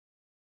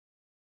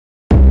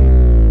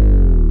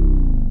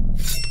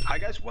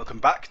Guys, welcome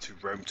back to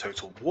Rome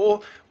Total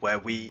War, where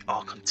we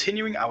are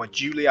continuing our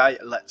Julii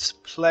Let's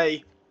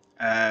Play,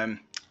 and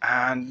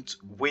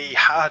we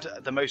had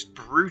the most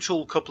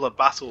brutal couple of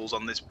battles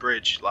on this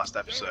bridge last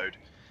episode.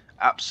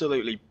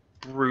 Absolutely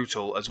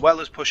brutal, as well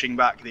as pushing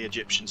back the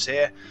Egyptians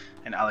here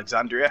in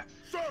Alexandria.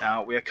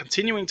 Now we are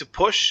continuing to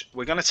push.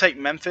 We're going to take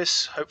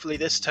Memphis, hopefully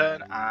this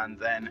turn, and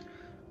then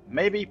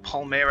maybe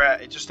Palmyra.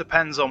 It just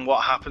depends on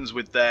what happens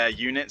with their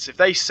units. If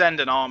they send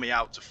an army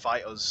out to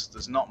fight us,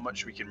 there's not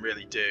much we can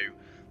really do.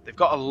 They've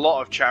got a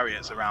lot of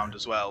chariots around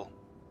as well.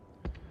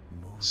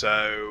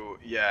 So,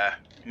 yeah,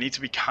 you need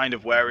to be kind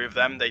of wary of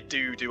them. They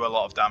do a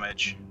lot of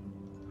damage.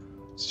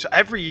 So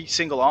every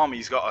single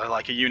army's got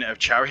like a unit of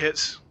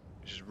chariots,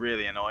 which is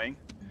really annoying.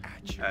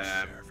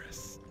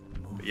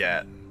 But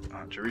yeah,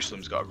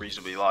 Jerusalem's got a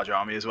reasonably large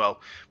army as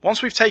well.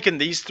 Once we've taken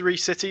these three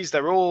cities,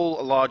 they're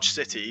all large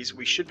cities,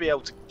 we should be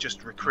able to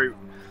just recruit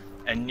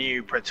a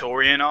new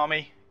Praetorian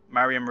army,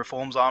 Marian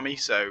Reforms army,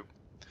 so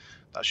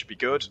that should be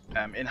good.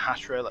 In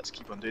Hatra, let's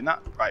keep on doing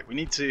that. Right, we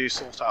need to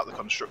sort out the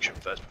construction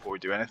first before we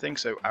do anything,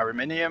 so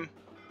Araminium.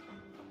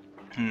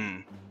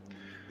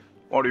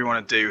 What do we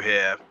want to do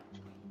here?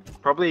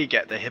 Probably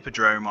get the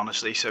Hippodrome,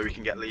 honestly, so we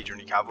can get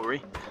legionary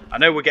cavalry. I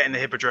know we're getting the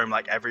Hippodrome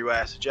like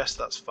everywhere, so just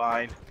that's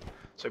fine.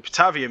 So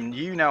Patavium,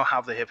 you now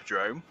have the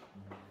Hippodrome.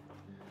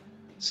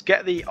 Let's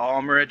get the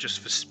Armourer just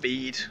for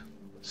speed,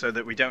 so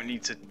that we don't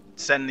need to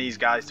send these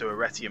guys to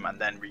Arretium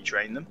and then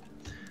retrain them.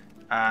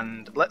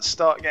 And let's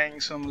start getting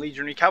some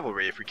legionary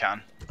cavalry if we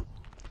can.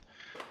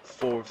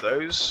 4 of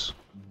those.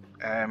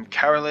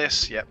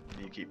 Carolus, yep,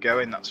 you keep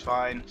going, that's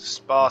fine.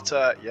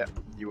 Sparta, yep,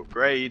 you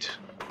upgrade.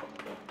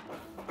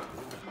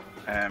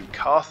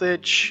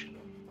 Carthage.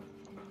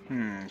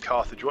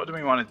 Carthage, what do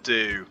we want to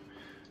do?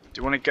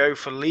 Do we want to go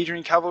for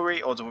legionary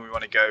cavalry, or do we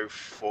want to go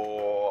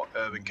for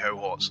urban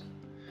cohorts?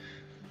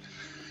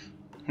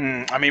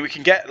 I mean, we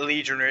can get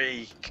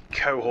legionary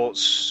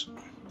cohorts.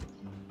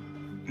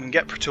 We can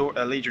get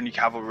legionary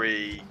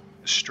cavalry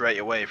straight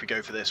away if we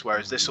go for this,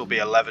 whereas this will be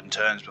 11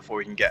 turns before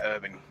we can get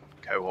urban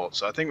cohorts.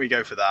 So I think we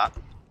go for that.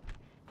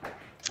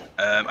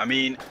 I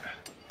mean,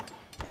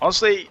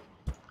 honestly,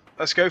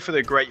 let's go for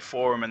the Great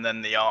Forum and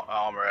then the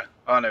Armourer.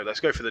 Oh no, let's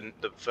go for the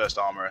first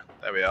Armourer.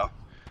 There we are.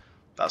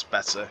 That's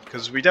better,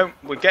 because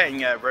we're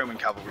getting Roman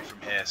cavalry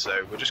from here,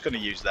 so we're just going to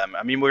use them.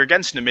 I mean, we're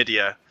against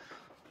Numidia.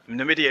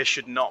 Numidia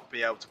should not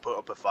be able to put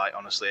up a fight,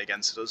 honestly,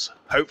 against us.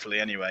 Hopefully,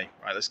 anyway.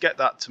 Right, let's get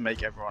that to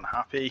make everyone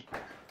happy.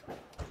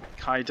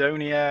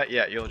 Kydonia,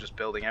 yeah, you're just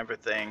building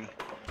everything.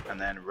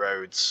 And then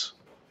Rhodes.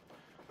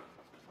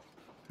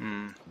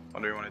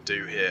 What do we want to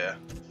do here?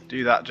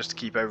 Do that just to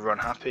keep everyone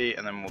happy,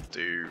 and then we'll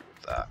do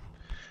that.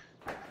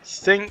 I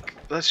think,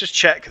 let's just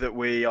check that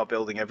we are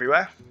building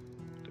everywhere.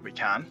 That we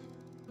can.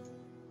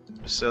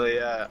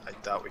 Basilia, I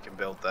doubt we can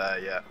build there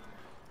yet.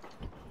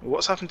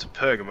 What's happened to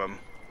Pergamum?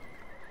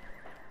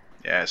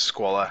 Yeah,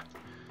 Squalor.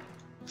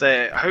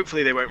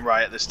 Hopefully they won't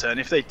riot this turn.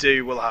 If they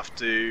do, we'll have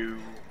to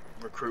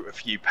recruit a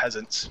few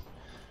peasants.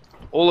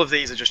 All of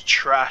these are just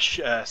trash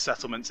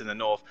settlements in the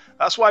north.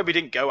 That's why we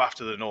didn't go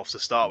after the north to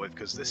start with,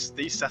 because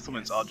these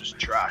settlements are just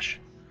trash.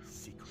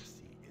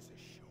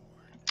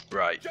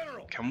 Right,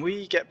 can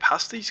we get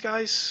past these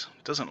guys?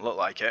 Doesn't look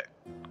like it.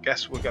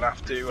 Guess we're gonna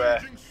have to.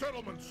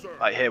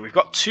 Right here, we've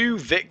got 2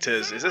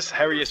 victors. Is this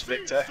Herius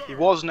Victor? He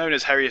was known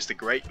as Herius the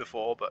Great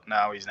before, but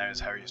now he's known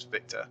as Herius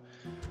Victor.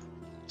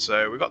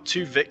 So we've got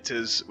 2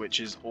 victors,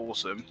 which is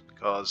awesome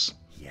because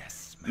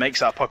it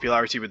makes our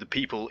popularity with the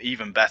people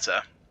even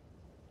better.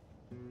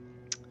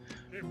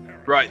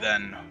 Right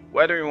then,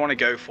 where do we want to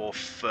go for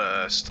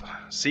first?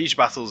 Siege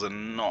battles are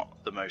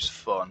not the most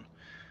fun,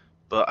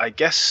 but I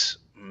guess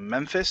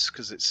Memphis,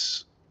 because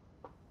it's...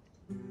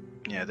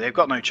 yeah, they've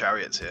got no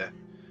chariots here.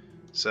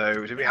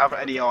 So, do we have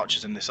any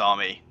archers in this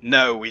army?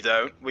 No, we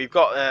don't. We've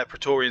got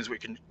Praetorians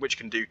which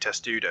can do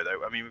testudo,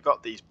 though. I mean, we've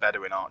got these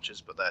Bedouin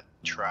archers, but they're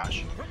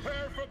trash.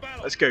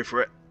 Let's go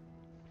for it.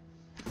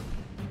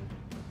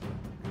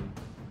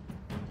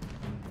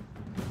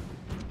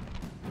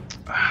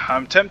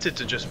 I'm tempted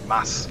to just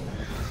mass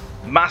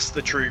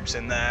the troops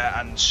in there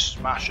and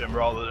smash them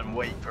rather than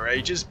wait for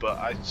ages, but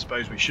I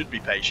suppose we should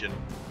be patient.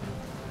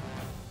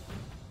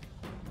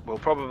 We'll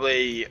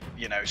probably,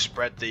 you know,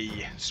 spread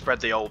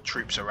the old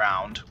troops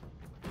around.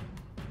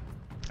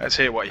 Let's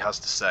hear what he has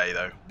to say,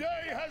 though.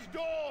 Day has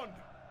dawned.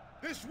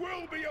 This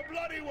will be a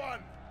bloody one,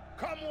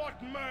 come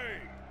what may.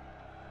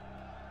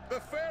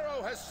 The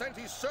Pharaoh has sent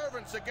his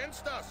servants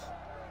against us.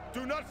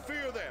 Do not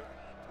fear them,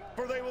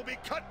 for they will be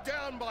cut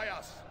down by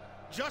us,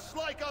 just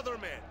like other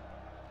men.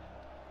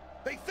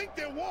 They think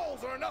their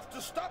walls are enough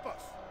to stop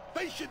us.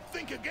 They should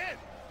think again.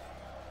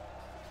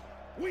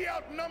 We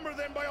outnumber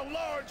them by a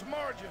large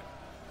margin.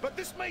 But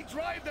this may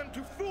drive them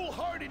to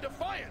foolhardy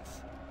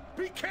defiance.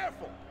 Be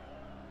careful.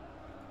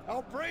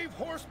 Our brave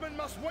horsemen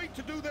must wait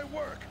to do their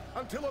work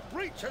until a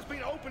breach has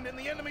been opened in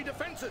the enemy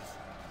defenses.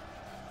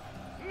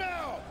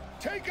 Now,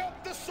 take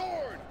up the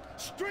sword,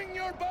 string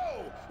your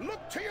bow,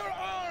 look to your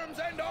arms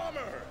and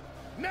armor.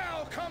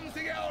 Now comes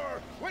the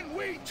hour when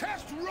we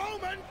test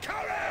Roman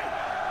courage!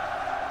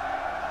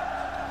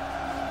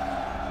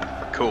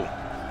 Cool.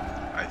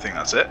 I think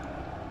that's it.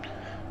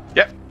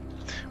 Yep.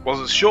 Was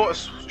as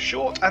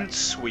short and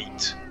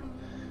sweet.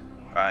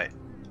 Right.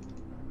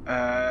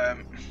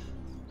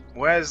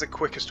 Where's the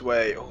quickest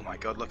way? Oh my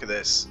god, look at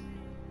this.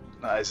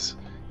 That is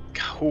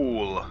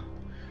cool.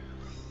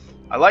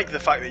 I like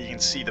the fact that you can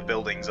see the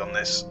buildings on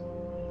this.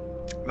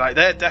 Like,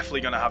 they're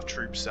definitely going to have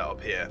troops set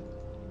up here.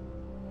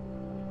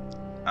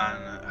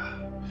 And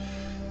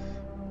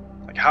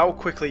like, how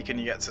quickly can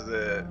you get to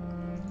the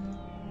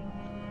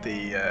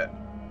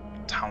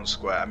town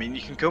square? I mean,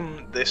 you can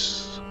come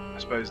this, I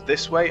suppose,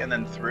 this way and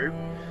then through.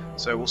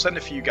 So we'll send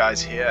a few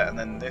guys here, and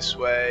then this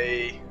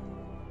way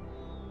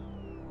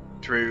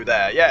through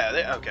there.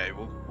 Yeah, okay.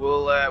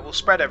 We'll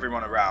spread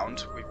everyone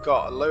around. We've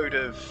got a load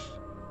of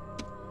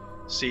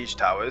siege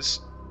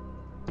towers.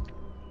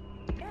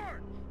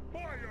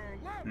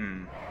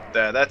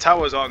 Their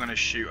towers are going to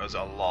shoot us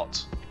a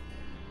lot.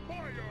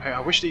 I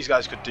wish these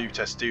guys could do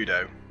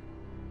testudo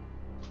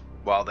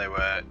while they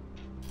were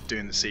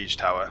doing the siege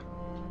tower.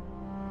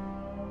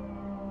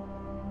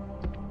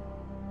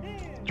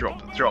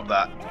 Drop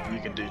that. You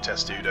can do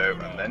testudo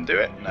and then do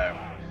it? No.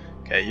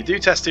 Okay, you do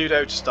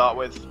testudo to start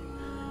with.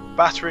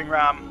 Battering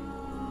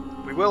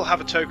ram. We will have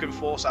a token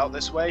force out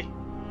this way.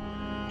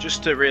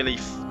 Just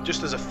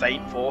as a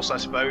feint force, I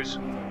suppose.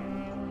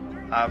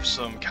 Have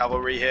some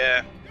cavalry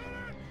here.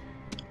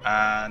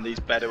 And these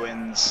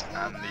Bedouins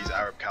and these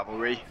Arab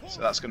cavalry.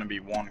 So that's going to be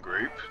one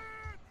group.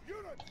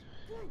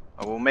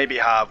 I will maybe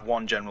have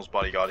one general's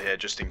bodyguard here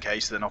just in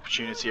case an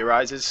opportunity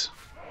arises.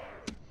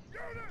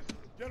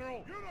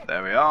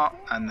 There we are.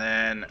 And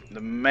then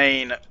the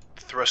main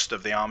thrust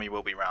of the army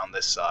will be round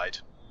this side.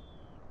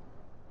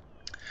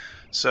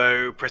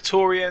 So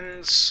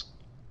Praetorians.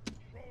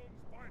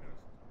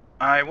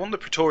 I want the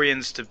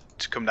Praetorians to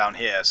come down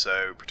here,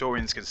 so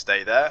Praetorians can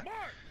stay there.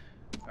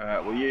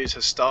 We'll use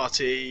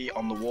Hastati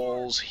on the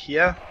walls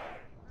here.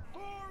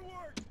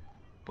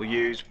 We'll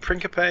use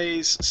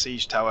Principes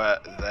siege tower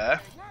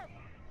there.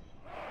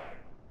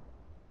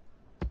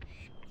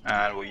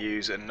 And we'll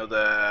use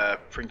another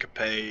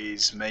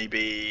Principes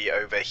maybe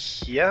over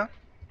here.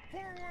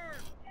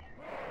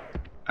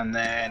 And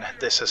then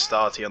this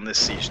Hastati on this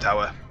siege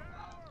tower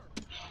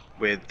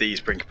with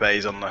these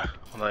Principes on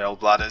the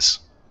old ladders.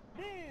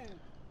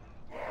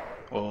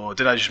 Or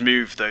did I just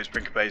move those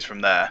Principes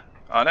from there?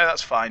 Oh no,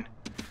 that's fine.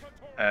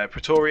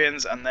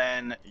 Praetorians, and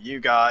then you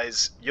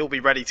guys, you'll be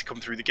ready to come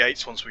through the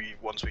gates once we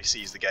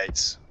seize the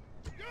gates.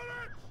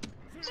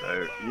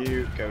 So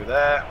you go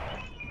there.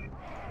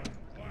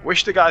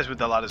 Wish the guys with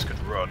the ladders could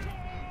run,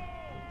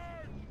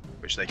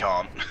 which they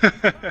can't.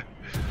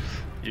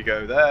 You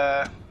go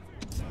there.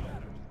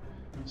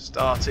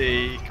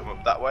 Starty, come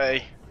up that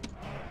way.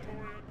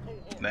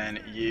 Then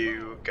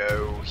you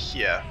go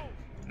here.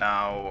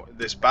 Now,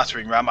 this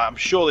battering ram, I'm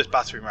sure this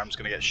battering ram's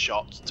going to get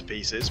shot to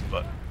pieces,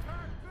 but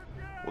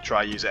we'll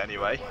try use it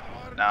anyway.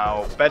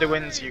 Now,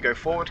 Bedouins, you go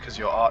forward because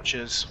you're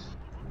archers.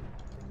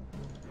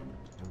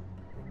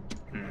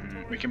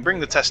 We can bring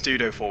the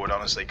testudo forward,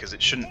 honestly, because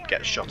it shouldn't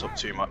get shot up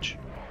too much.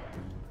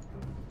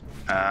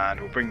 And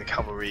we'll bring the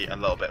cavalry a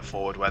little bit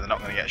forward where they're not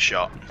going to get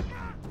shot.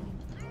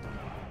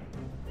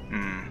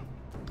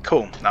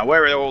 Cool. Now,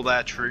 where are all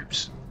their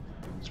troops?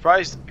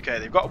 Surprised. Okay,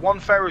 they've got one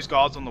Pharaoh's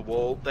Guards on the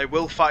wall. They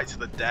will fight to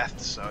the death,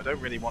 so I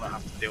don't really want to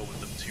have to deal with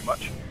them too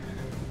much.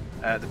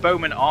 The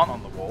bowmen aren't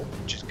on the wall,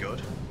 which is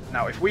good.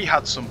 Now, if we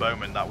had some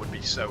bowmen, that would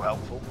be so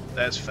helpful.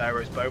 There's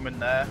Pharaoh's bowmen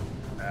there.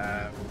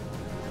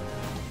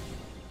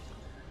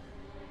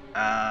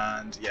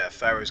 And yeah,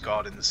 Pharaoh's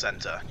Guard in the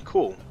center.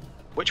 Cool.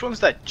 Which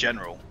one's their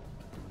general?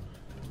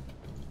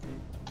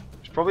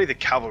 It's probably the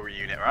cavalry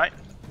unit, right?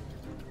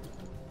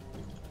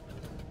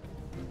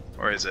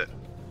 Or is it?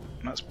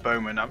 That's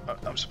bowmen.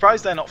 I'm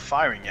surprised they're not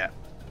firing yet.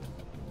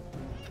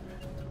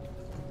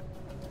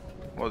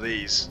 What are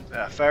these?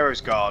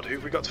 Pharaoh's Guard. Who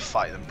have we got to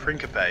fight them?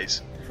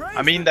 Principes.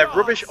 I mean, they're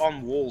rubbish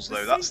on walls,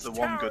 though. That's the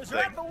one good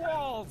thing.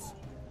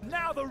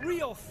 Now the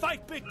real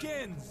fight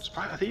begins.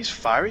 Are these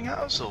firing at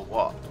us or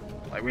what?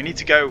 Like, we need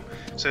to go.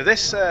 So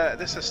this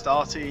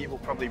Astarte will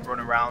probably run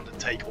around and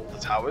take all the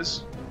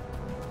towers.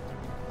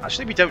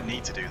 Actually, we don't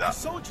need to do that.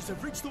 Soldiers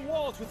have reached the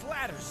walls with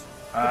ladders.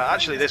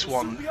 Actually, this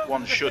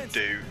one should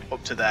do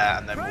up to there,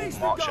 and then we'll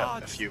march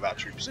up a few of our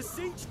troops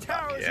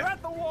back here.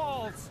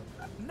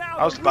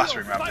 How's the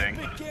battering ram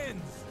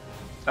doing?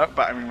 Oh,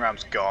 battering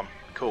ram's gone.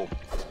 Cool.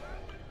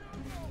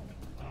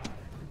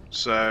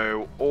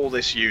 So all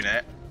this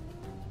unit,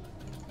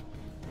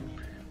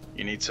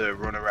 you need to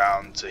run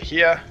around to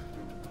here,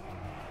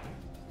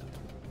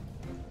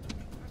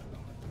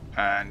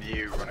 and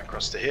you run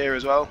across to here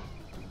as well.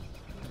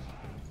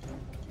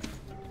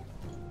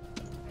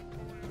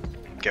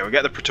 Okay, we'll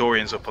get the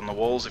Praetorians up on the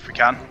walls if we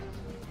can.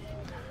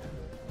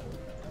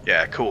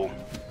 Yeah, cool.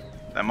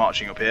 They're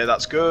marching up here,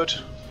 that's good.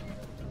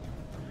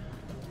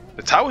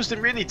 The towers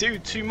didn't really do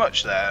too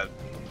much there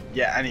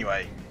yet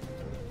anyway.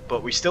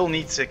 But we still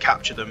need to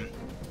capture them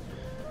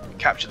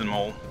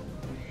all.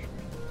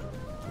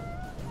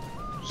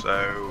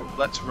 So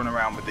let's run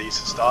around with these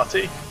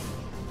Astarte.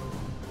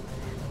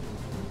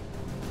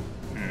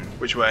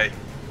 Which way?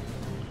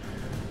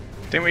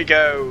 Didn't we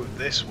go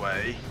this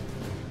way?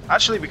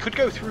 Actually, we could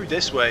go through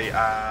this way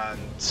and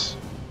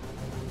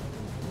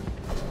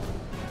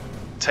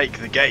take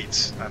the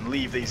gates and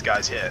leave these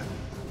guys here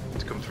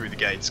to come through the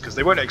gates, because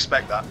they won't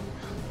expect that.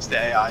 It's the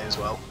AI as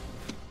well.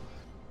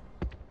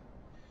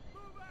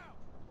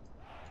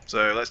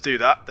 So let's do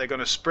that. They're going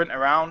to sprint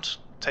around,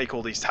 take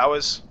all these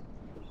towers.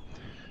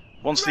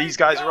 Once these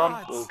guys are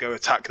on, we'll go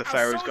attack the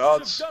Pharaoh's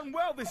guards. Have done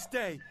well this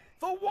day.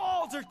 The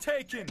walls are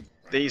taken.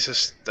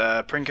 These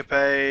are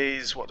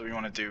Principes. What do we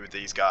want to do with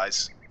these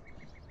guys?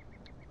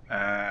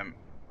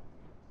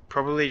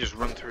 Probably just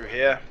run through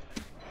here.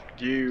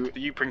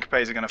 You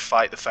Principes are going to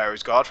fight the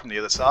Pharaoh's guard from the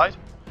other side.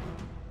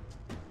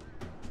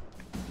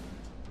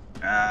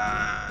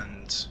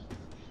 And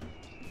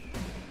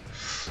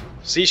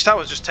siege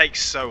towers just take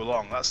so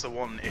long. That's the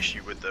one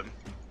issue with them.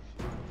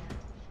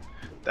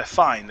 They're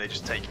fine, they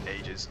just take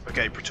ages.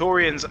 Okay,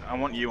 Praetorians, I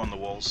want you on the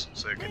walls,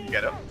 so can you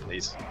get up,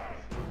 please?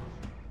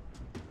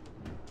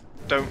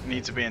 Don't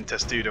need to be in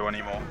Testudo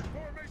anymore.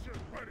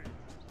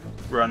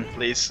 Run,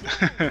 please.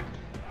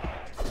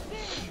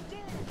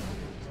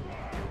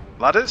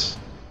 Ladders?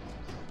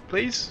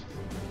 Please?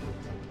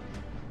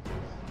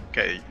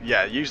 Okay,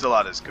 yeah, use the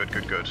ladders. Good,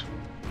 good, good.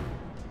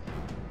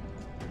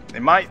 They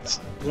might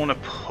want to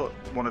put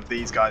one of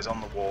these guys on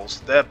the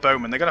walls. They're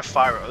bowmen, they're going to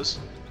fire at us.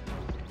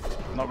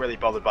 Not really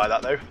bothered by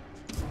that though.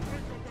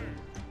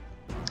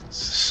 It's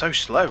so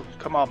slow.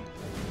 Come on.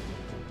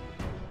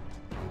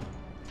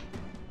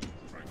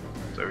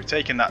 So we've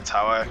taken that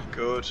tower.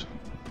 Good.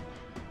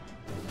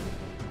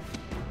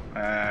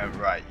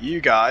 Right,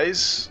 you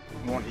guys.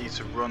 I want you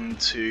to run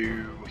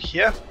to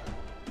here,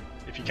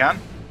 if you can.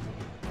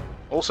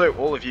 Also,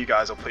 all of you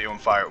guys, I'll put you on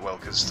fire at will,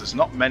 because there's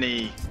not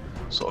many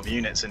sort of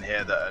units in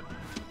here that are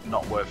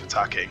not worth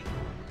attacking.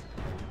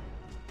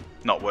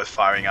 Not worth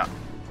firing at.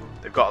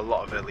 They've got a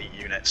lot of elite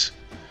units.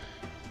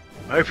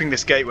 I'm hoping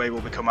this gateway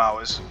will become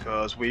ours,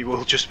 because we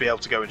will just be able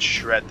to go and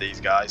shred these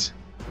guys.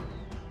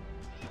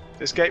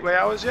 This gateway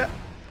ours yet?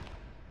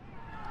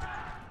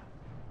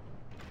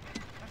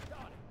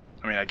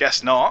 I mean, I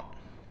guess not.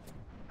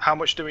 How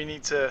much do we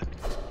need to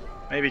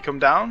maybe come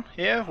down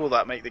here? Will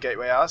that make the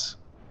gateway ours?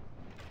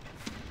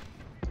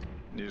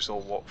 You just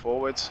all walk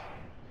forwards.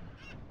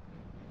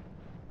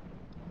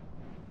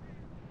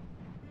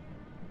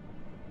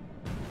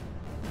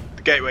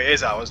 The gateway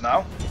is ours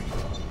now,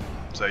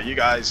 so you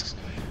guys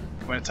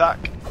come and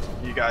attack.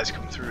 You guys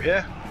come through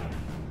here.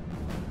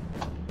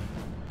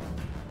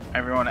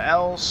 Everyone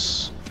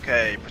else,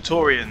 okay,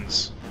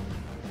 Praetorians,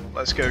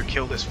 let's go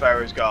kill this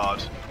Pharaoh's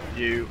guard.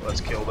 You, let's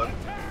kill them.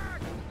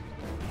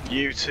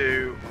 You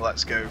two,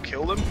 let's go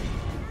kill them.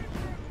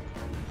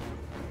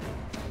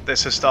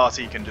 This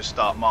Hastati can just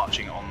start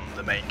marching on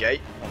the main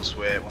gate once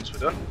we're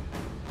done.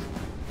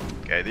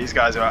 Okay, these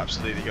guys are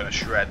absolutely going to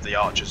shred the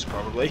archers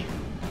probably.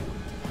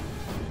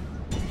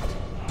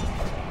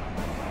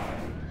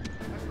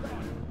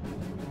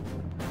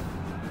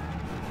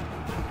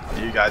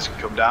 You guys can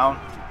come down.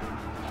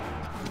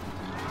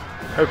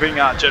 Hoping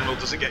our general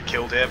doesn't get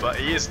killed here, but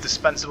he is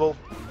dispensable.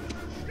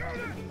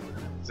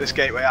 Is this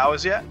gateway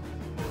ours yet?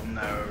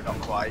 No, not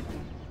quite.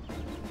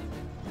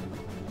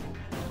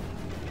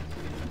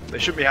 They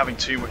shouldn't be having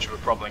too much of a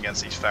problem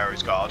against these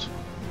Pharaoh's guard,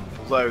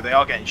 although they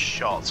are getting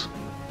shot.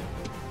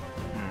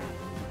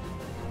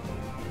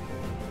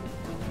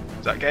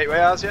 Is that gateway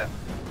ours yet?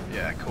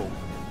 Yeah, cool.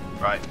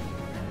 Right,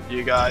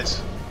 you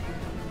guys.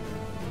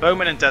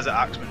 Bowmen and Desert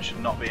Axemen should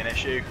not be an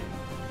issue.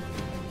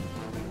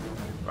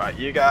 Right,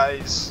 you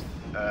guys.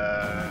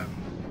 Can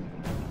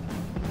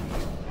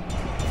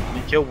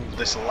you kill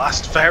this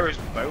last Pharaoh's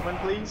bowman,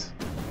 please?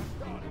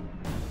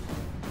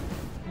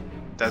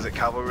 Desert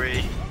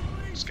Cavalry.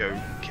 Let's go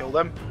kill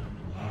them.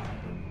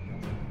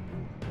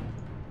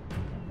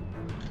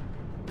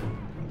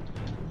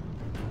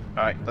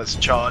 Alright, let's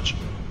charge.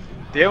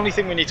 The only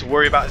thing we need to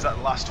worry about is that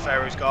last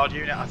Pharaoh's Guard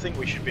unit. I think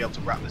we should be able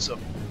to wrap this up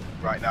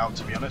right now,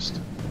 to be honest.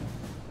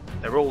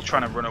 They're all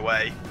trying to run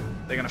away.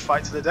 They're going to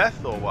fight to the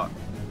death, or what?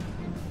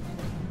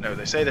 No,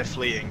 they say they're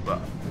fleeing,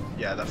 but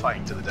yeah, they're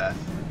fighting to the death.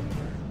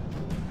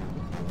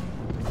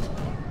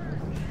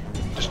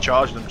 Just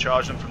charge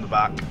them from the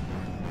back.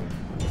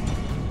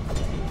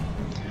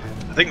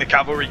 I think the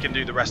cavalry can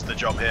do the rest of the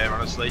job here,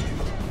 honestly.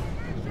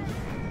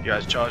 You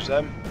guys charge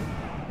them.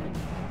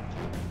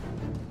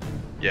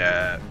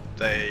 Yeah,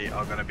 they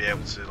are going to be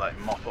able to like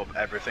mop up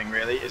everything,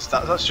 really.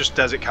 That's just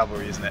desert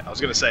cavalry, isn't it? I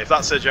was going to say, if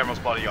that's their general's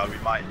bodyguard, we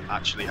might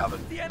actually have a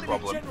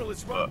problem,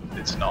 but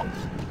it's not.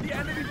 The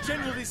enemy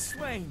general is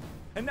slain,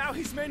 and now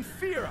his men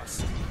fear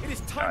us. It is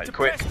time to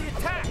quick. press the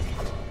attack.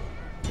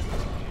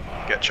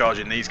 Get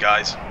charging these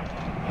guys.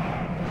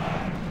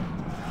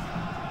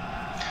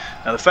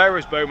 Now the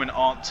Pharaoh's bowmen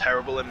aren't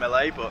terrible in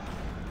melee, but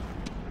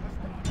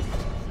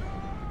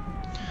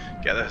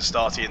get the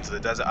Hastati into the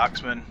Desert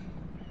Axemen.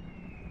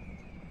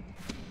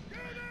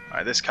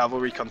 Alright, this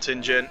cavalry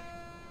contingent.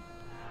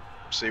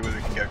 See whether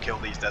we can go kill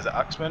these Desert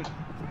Axemen.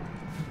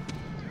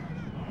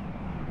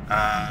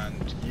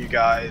 And you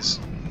guys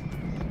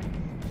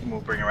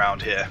we'll bring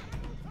around here.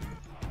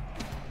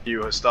 You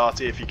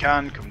Hastati, if you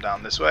can, come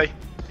down this way.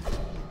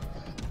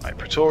 Right,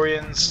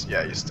 Praetorians,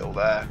 yeah, you're still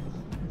there.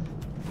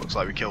 Looks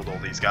like we killed all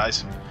these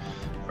guys.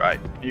 Right,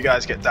 you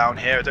guys get down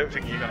here. I don't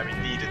think you're going to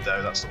be needed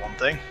though, that's the one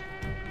thing.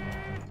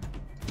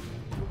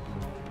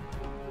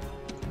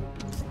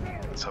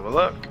 Let's have a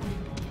look.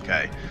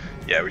 Okay,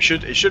 yeah, it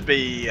should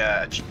be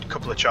a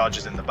couple of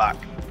charges in the back.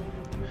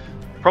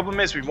 The problem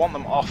is we want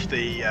them off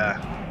the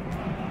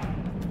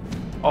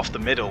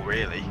middle,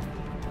 really.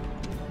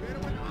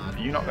 Are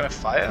you not going to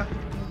fire?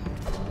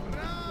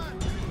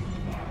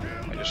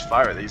 Just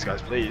fire at these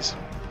guys, please.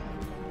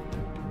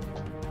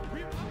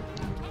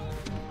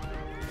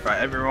 Right,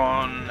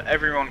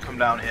 everyone come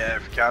down here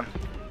if you can.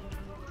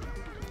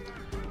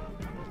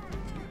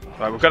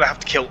 Right, we're going to have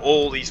to kill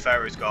all these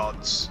Pharaoh's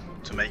guards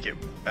to make it,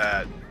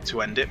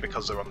 to end it,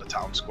 because they're on the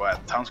town square.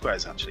 The town square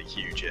is actually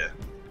huge here.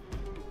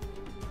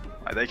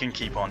 Right, they can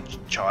keep on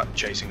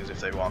chasing us if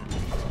they want.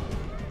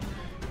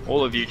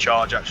 All of you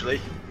charge,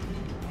 actually.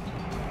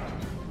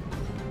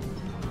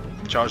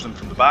 Charge them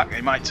from the back. They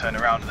might turn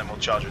around and then we'll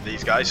charge with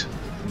these guys.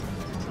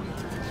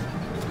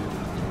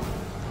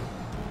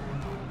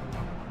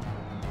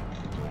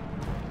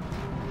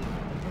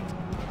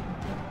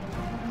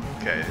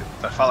 Okay,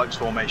 the phalanx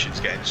formation's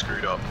getting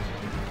screwed up.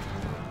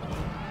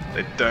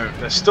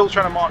 They're still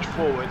trying to march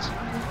forwards.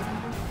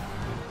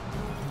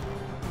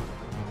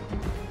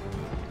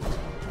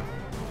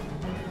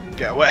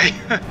 Get away.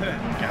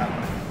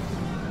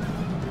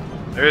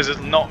 There is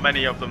not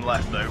many of them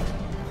left though.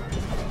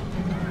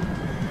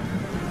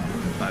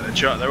 Like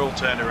they're all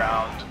turned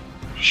around.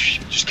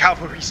 Just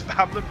cavalry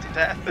spam them to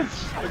death.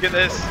 Look at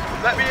this.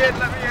 Let me in,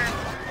 let me in.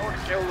 I want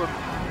to kill them.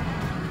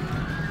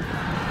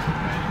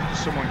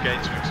 Someone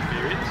gain some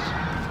experience.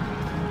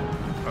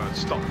 Oh,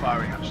 stop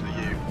firing actually,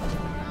 you.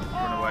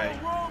 Run away.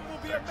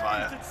 Don't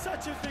fire.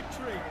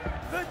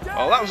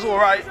 Oh, that was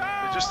alright.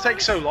 It just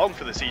takes so long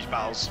for the siege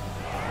battles.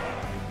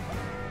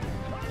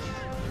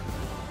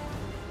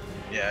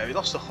 Yeah, we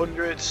lost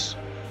 100.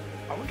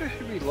 I wonder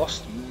who we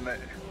lost.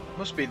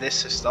 Must be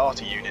this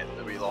Hastati unit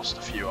that we lost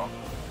a few on.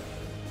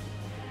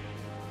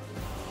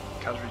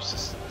 Cavalry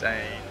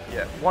sustain.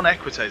 Yeah, one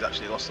Equites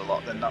actually lost a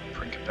lot, then that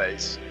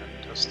Principes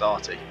and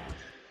Hastati.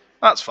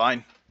 That's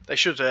fine. They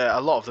should. A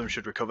lot of them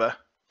should recover.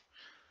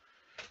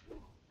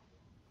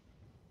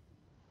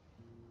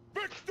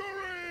 Victory!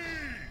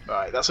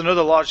 Right, that's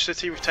another large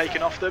city we've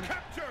taken off them.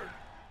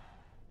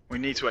 We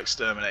need to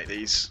exterminate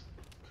these.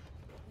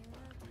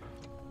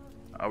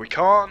 We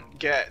can't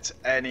get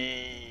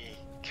any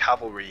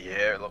cavalry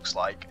here, it looks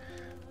like.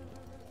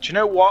 Do you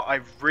know what? I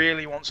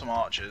really want some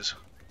archers,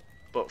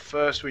 but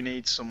first we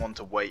need someone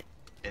to wait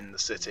in the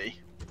city.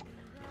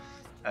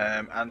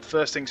 And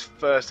first things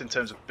first, in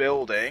terms of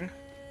building,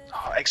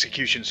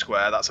 execution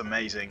square. That's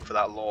amazing for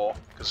that law,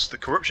 because the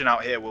corruption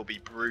out here will be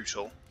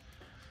brutal.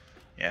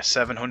 Yeah,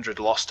 700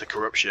 lost to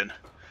corruption.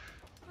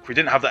 If we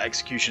didn't have that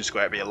execution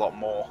square, it'd be a lot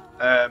more.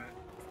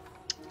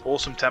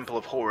 Awesome Temple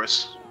of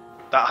Horus.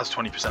 That has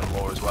 20%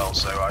 law as well,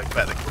 so I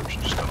bet the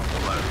corruption just got off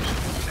the load.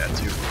 Yeah,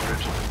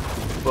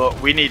 200. But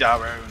we need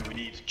our own, we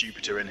need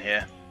Jupiter in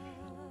here.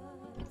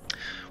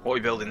 What are we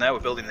building there?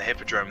 We're building the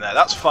Hippodrome there.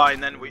 That's fine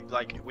then, we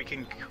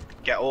can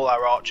get all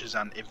our archers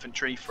and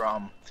infantry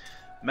from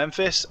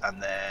Memphis,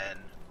 and then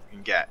we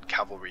can get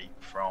cavalry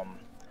from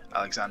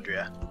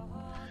Alexandria.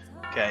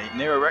 Okay,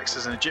 Nero Rex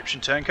is an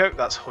Egyptian turncoat,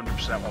 that's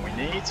 100% what we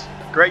need.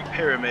 Great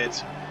Pyramid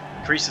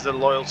increases the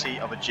loyalty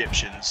of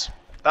Egyptians.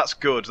 That's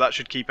good, that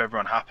should keep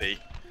everyone happy.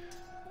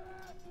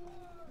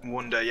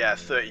 Wonder, yeah,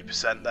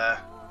 30% there.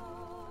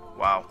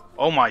 Wow.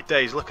 Oh my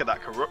days, look at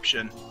that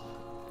corruption.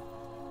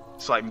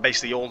 It's like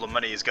basically all the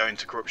money is going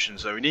to corruption,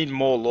 so we need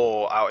more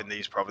law out in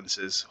these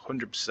provinces,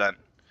 100%.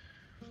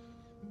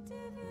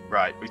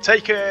 Right, we've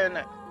taken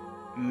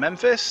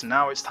Memphis,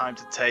 now it's time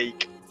to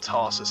take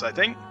Tarsus, I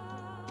think.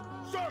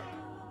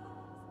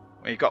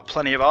 We've got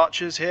plenty of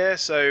archers here,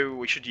 so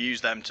we should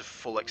use them to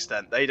full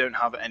extent. They don't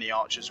have any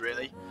archers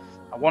really.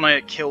 I want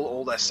to kill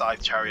all their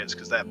scythe chariots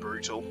because they're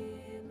brutal.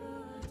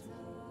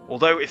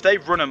 Although if they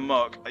run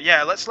amok,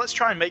 yeah, let's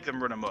try and make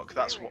them run amok.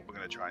 That's what we're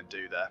going to try and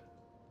do there.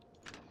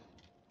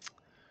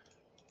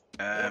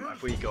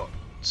 Have we got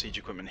siege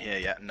equipment here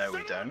yet? No,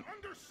 we don't.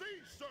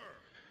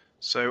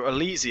 So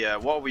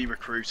Alesia, what are we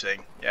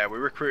recruiting? Yeah, we're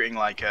recruiting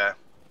like a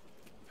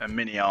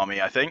mini army,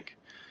 I think.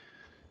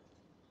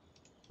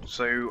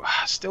 So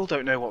I still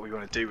don't know what we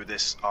want to do with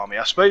this army.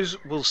 I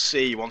suppose we'll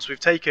see once we've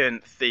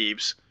taken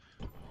Thebes.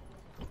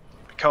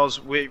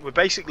 Because we're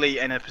basically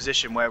in a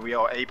position where we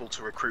are able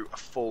to recruit a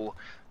full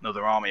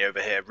another army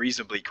over here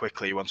reasonably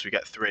quickly once we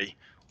get 3.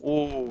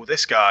 Oh,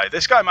 this guy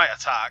might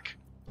attack.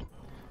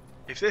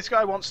 If this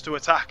guy wants to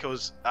attack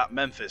us at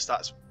Memphis,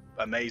 that's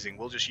amazing.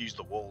 We'll just use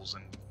the walls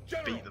and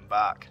beat them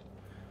back.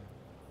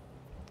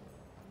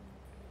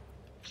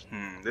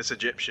 This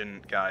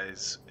Egyptian guy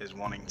is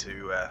wanting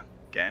to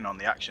get in on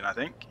the action, I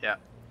think. Yeah,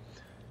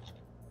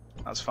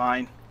 that's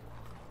fine.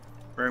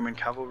 Roman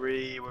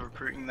cavalry, we're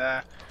recruiting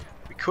there.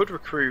 We could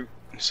recruit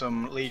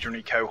some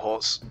legionary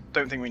cohorts.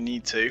 Don't think we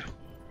need to.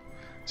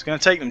 It's going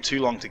to take them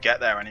too long to get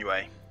there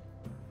anyway.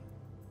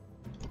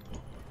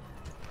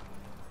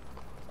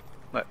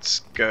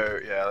 Let's go.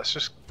 Yeah, let's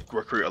just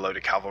recruit a load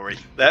of cavalry.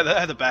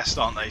 They're the best,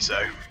 aren't they?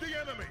 So,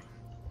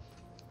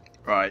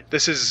 right,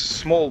 this is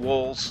small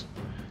walls.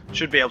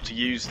 Should be able to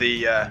use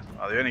the.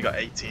 Oh, they only got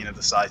 18 of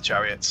the scythe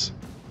chariots,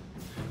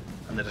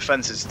 and the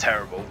defense is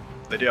terrible.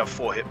 They do have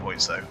 4 hit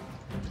points though.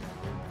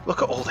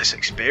 Look at all this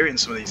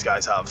experience some of these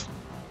guys have.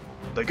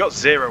 They've got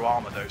 0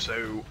 armor though,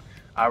 so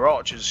our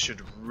archers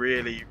should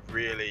really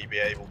be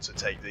able to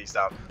take these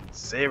down.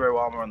 0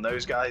 armor on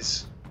those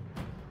guys.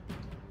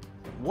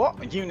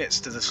 What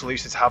units do the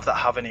Seleucids have that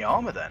have any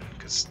armor then?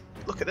 Because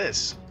look at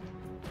this.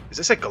 Is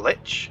this a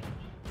glitch?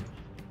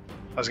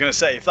 I was going to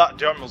say, if that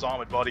general's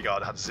armored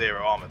bodyguard had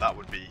 0 armor, that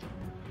would be...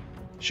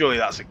 Surely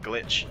that's a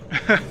glitch.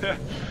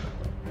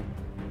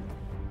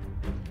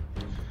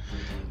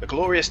 A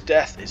glorious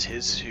death is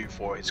his who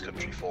for his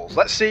country falls.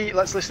 Let's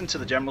listen to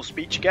the general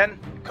speech again,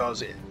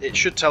 because it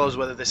should tell us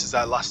whether this is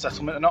our last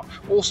settlement or not.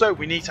 Also,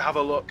 we need to have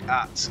a look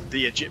at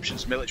the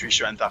Egyptians' military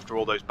strength after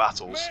all those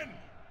battles. Men,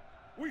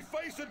 we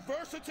face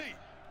adversity.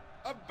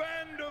 A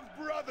band of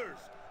brothers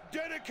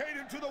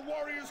dedicated to the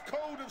warrior's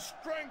code of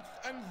strength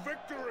and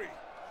victory.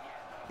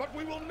 But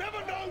we will never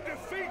know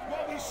defeat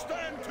while we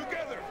stand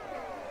together.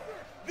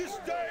 This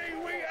day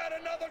we add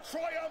another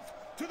triumph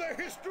to the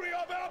history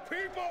of our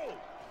people.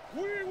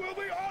 We will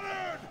be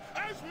honored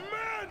as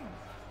men!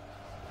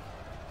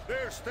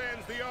 There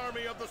stands the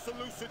army of the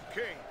Seleucid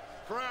king,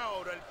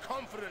 proud and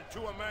confident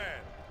to a man.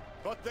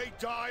 But they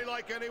die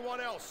like anyone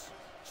else,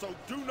 so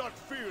do not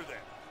fear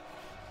them.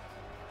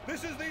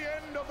 This is the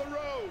end of the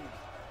road.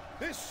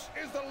 This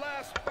is the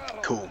last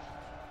battle. Cool.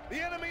 The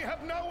enemy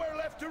have nowhere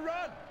left to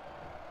run.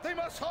 They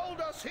must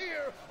hold us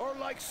here, or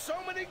like so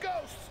many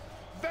ghosts,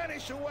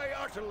 vanish away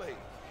utterly.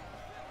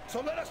 So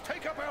let us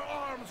take up our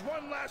arms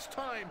one last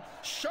time,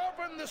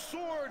 sharpen the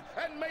sword,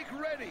 and make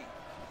ready.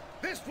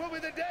 This will be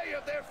the day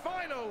of their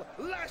final,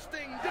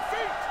 lasting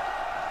defeat!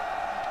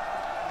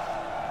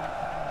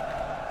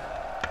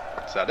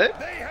 Is that it?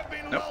 They have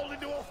been lulled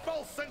into a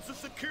false sense of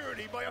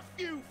security by a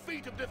few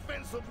feet of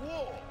defensive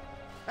wall,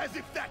 as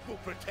if that will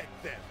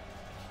protect them.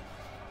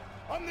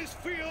 On this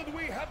field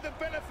we have the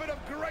benefit of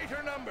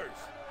greater numbers.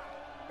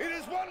 It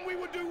is one we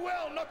would do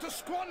well not to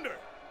squander.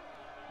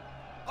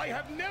 I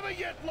have never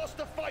yet lost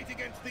a fight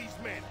against these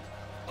men.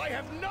 I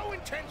have no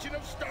intention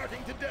of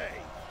starting today.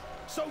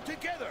 So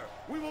together,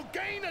 we will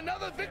gain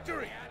another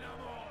victory.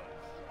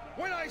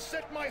 When I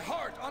set my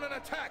heart on an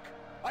attack,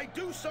 I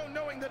do so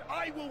knowing that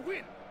I will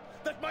win,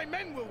 that my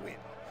men will win,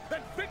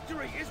 that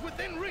victory is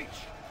within reach.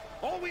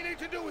 All we need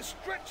to do is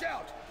stretch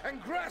out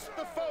and grasp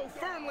the foe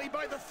firmly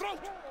by the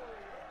throat.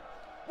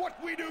 What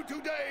we do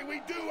today,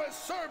 we do as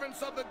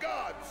servants of the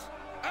gods.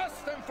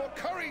 Ask them for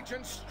courage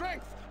and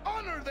strength.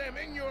 Honor them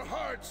in your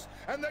hearts,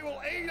 and they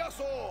will aid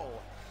us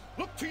all.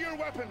 Look to your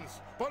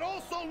weapons, but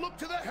also look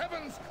to the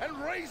heavens and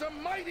raise a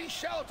mighty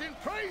shout in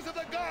praise of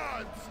the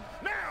gods.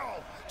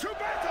 Now, to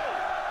battle!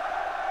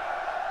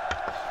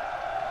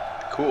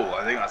 Cool,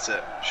 I think that's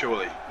it,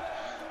 surely.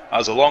 That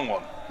was a long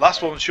one.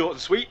 Last one was short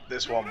and sweet,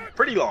 this one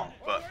pretty long,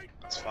 but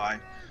that's fine.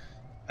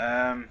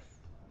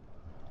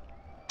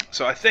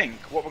 So I think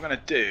what we're going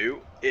to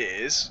do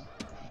is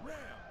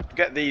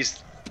get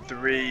these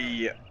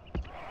 3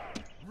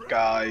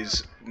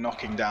 guys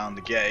knocking down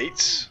the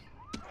gates,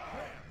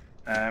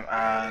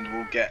 and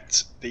we'll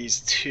get these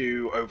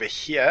 2 over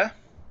here.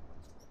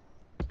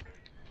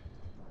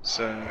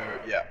 So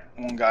yeah,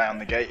 1 guy on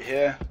the gate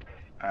here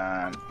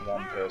and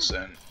 1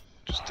 person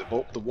just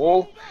above the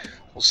wall.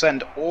 We'll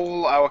send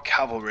all our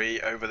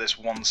cavalry over this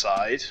one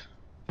side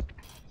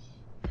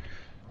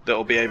that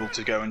will be able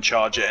to go and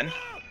charge in,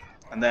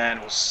 and then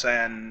we'll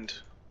send...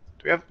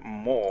 Do we have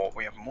more?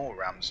 We have more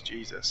rams,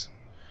 Jesus.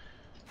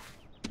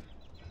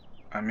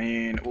 I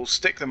mean, we'll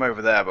stick them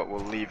over there, but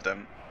we'll leave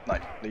them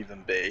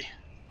be.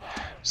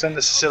 Send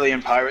the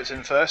Sicilian pirates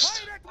in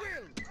first.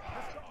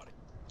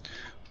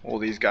 All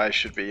these guys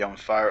should be on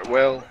fire at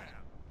will.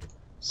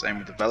 Same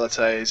with the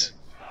Velites.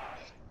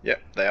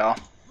 Yep, they are.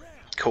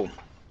 Cool.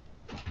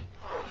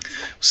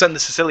 Send the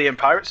Sicilian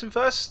pirates in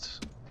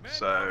first.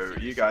 So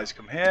you guys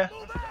come here.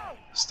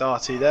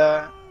 Starty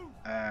there.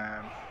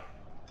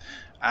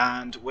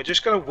 And we're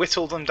just going to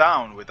whittle them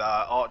down with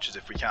our archers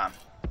if we can.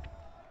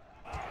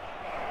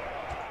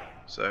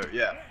 So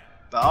yeah,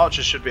 the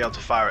archers should be able to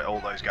fire at all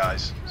those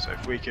guys. So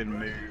if we can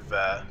move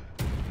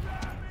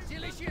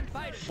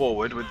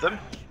forward with them.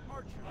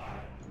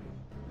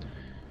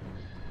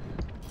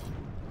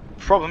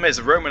 Problem is,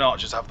 the Roman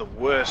archers have the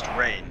worst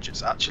range.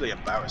 It's actually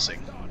embarrassing.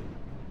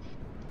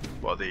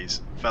 What are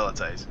these?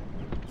 Velites.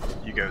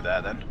 You go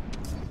there then.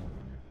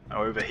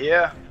 Now over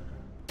here,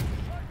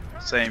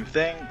 same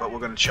thing, but we're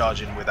going to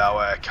charge in with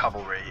our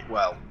cavalry.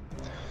 Well,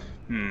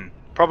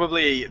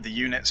 probably the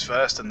units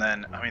first, and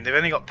then, I mean, they've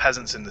only got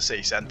peasants in the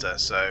city centre,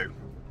 so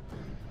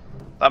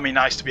that'd be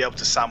nice to be able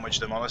to sandwich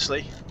them,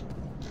 honestly.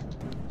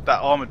 That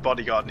armoured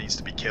bodyguard needs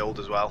to be killed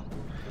as well.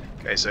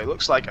 Okay, so it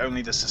looks like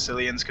only the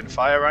Sicilians can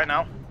fire right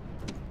now.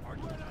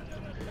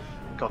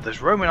 God,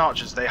 those Roman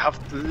archers, they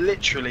have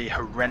literally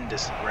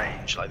horrendous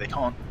range. Like, they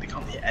can't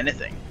hit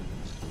anything.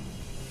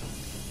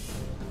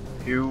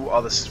 Who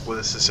are were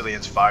the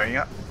Sicilians firing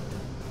at?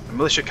 The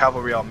militia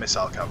cavalry are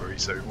missile cavalry,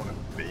 so we want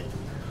to be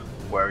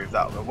wary of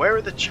that. But where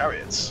are the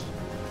chariots?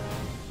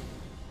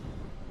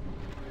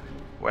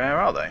 Where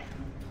are they?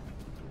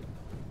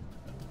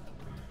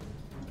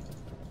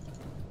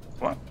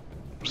 What?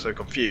 I'm so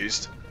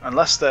confused.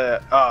 Unless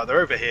they're... Ah,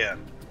 they're over here.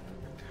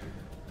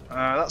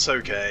 That's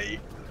okay.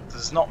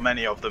 There's not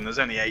many of them. There's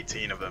only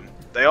 18 of them.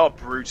 They are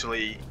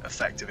brutally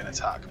effective in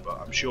attack,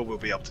 but I'm sure we'll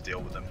be able to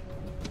deal with them.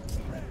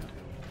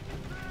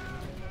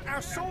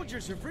 Our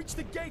soldiers have reached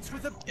the gates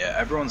with a... Yeah,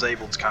 everyone's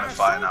able to kind of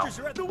fire now.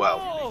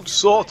 Well,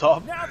 sort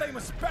of. Now they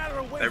must batter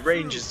away. Their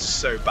range is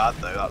so bad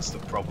though, that's the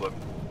problem.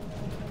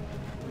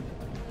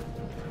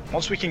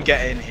 Once we can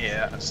get in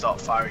here and start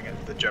firing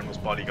at the general's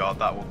bodyguard,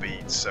 that will be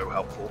so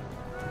helpful.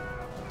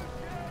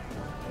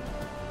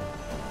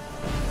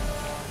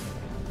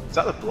 Is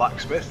that the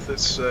blacksmith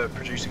that's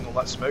producing all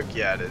that smoke?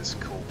 Yeah, it is.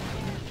 Cool.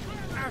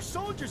 Our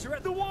soldiers are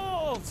at the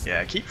walls.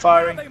 Yeah, keep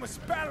firing. Now they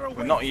must batter away.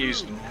 We've not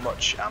used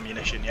much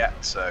ammunition yet,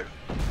 so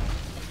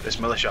this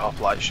militia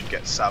hoplite should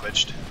get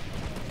savaged.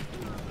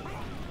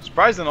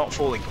 Surprised they're not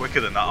falling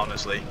quicker than that,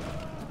 honestly,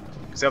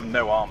 because they have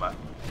no armor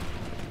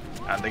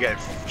and they're getting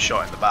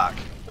shot in the back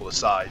or the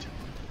side.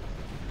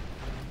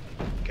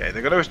 Okay,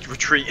 they're going to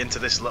retreat into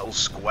this little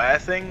square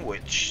thing,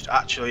 which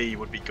actually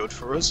would be good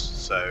for us,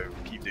 so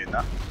keep doing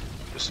that.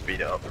 Just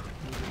speed it up.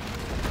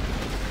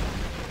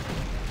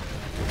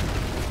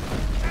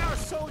 Our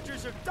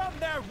soldiers have done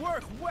their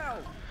work well.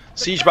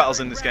 Siege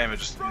battles in this game are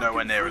just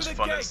nowhere near as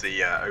fun as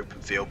the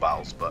open field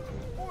battles, but...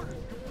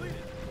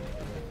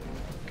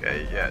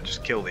 Okay, yeah,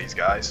 just kill these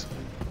guys.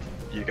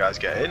 You guys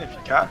get in if you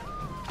can.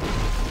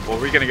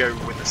 Well, we're going to go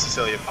with the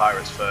Sicilian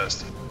pirates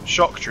first.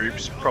 Shock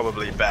troops,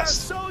 probably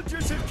best. Our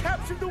soldiers have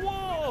captured the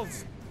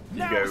walls.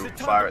 You go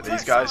fire at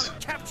these guys.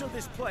 Capture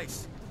this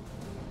place.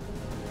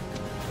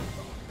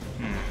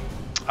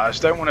 I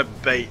just don't want to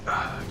bait.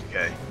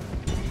 Okay.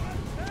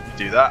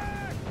 Do that.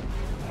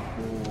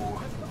 Ooh.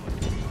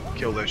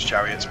 Kill those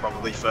chariots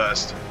probably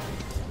first.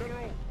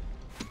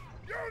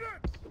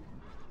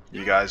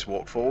 You guys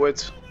walk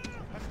forwards.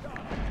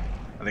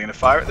 Are they going to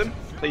fire at them?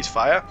 Please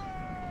fire.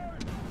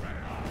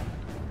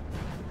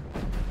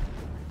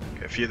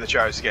 Okay, a few of the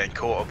chariots are getting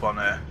caught up on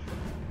her.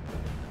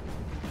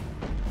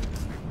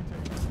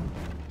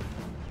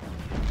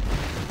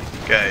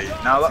 Okay,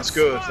 now that's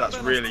good. That's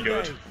really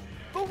good.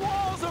 The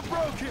walls are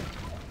broken.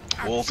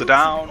 Walls are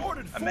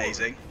down.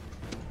 Amazing.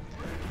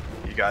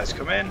 You guys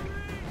come in.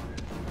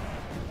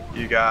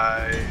 You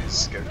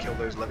guys go kill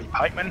those levy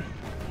pikemen.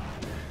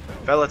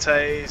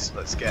 Velites,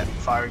 let's get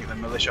firing at the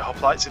militia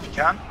hoplites if you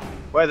can.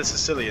 Where are the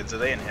Sicilians? Are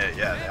they in here?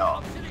 Yeah, they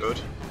are. Good.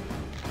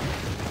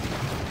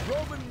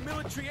 Roman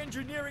military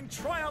engineering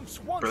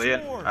triumphs once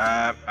Brilliant. more.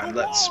 And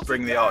let's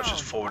bring the archers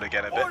forward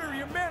again a bit. Order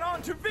your men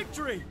on to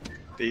victory.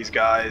 These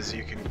guys,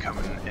 you can come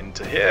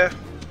into here.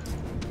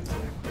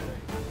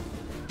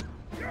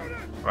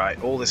 Right,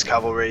 all this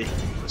cavalry.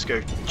 Let's go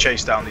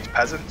chase down these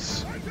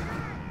peasants.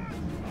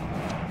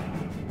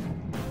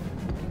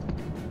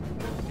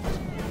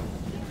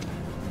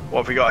 What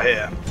have we got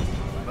here?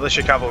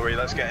 Militia cavalry,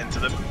 let's get into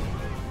them.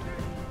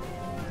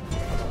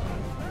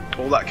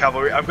 All that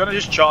cavalry. I'm going to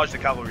just charge the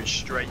cavalry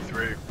straight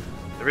through.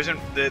 There's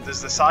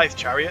the scythe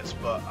chariots,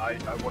 but I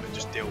want to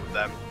just deal with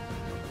them.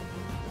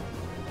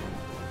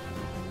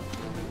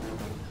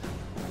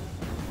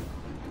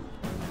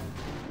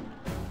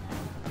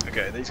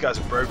 Okay, these guys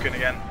are broken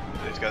again.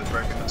 These guys are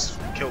broken. Let's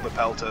kill the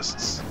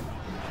peltasts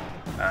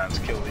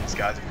and kill these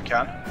guys if we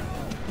can.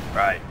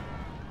 Right.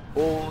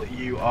 All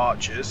you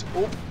archers.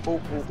 Oh.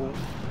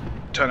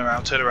 Turn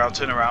around, turn around,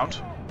 turn around.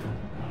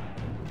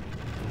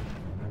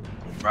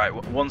 Right,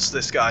 once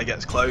this guy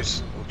gets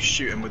close, we'll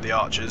shoot him with the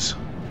archers.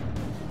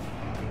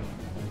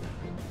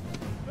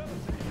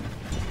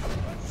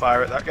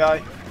 Fire at that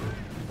guy.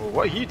 Well,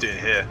 what are you doing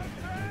here?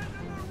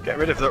 Get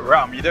rid of the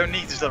ram. You don't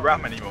need the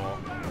ram anymore.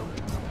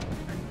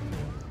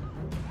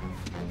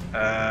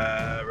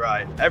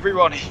 Right,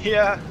 everyone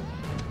here.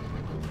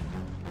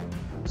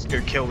 Let's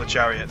go kill the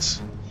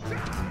chariots.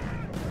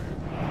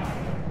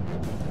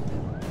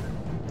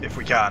 If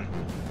we can.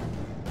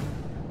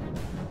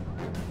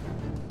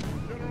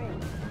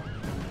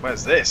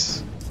 Where's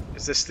this?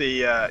 Is this the,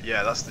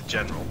 yeah, that's the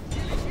general.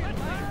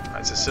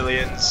 Right,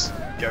 Sicilians,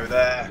 go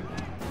there.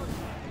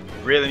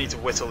 Really need to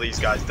whittle these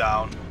guys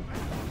down.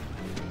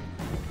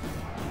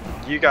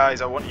 You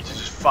guys, I want you to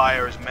just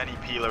fire as many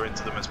peeler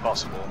into them as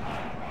possible.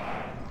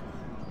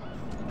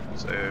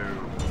 So,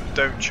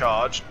 don't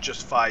charge,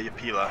 just fire your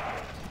peeler.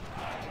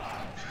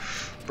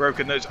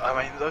 Broken those,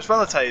 I mean, those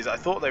velites, I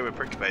thought they were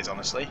principes,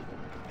 honestly.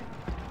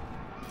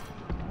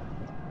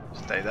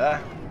 Stay there.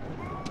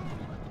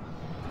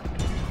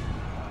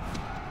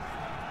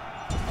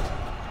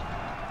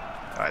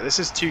 Alright, this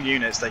is 2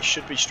 units, they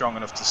should be strong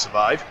enough to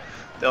survive.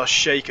 They are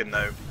shaken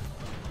though.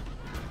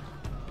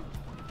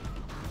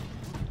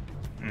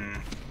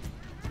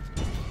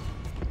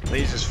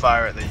 Please just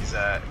fire at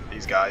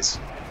these guys.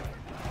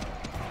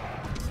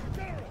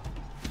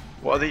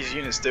 What are these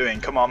units doing?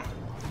 Come on,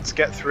 let's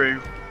get through.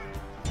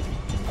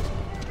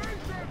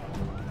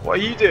 What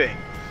are you doing?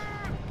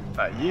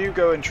 Right, you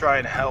go and try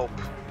and help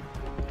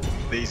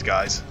these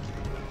guys.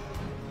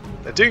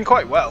 They're doing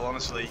quite well,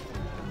 honestly.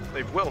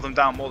 They've whittled them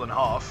down more than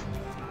half.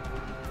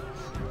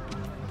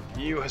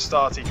 You,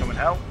 Hastati, come and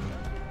help.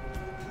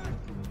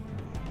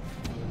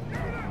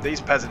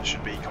 These peasants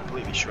should be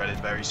completely shredded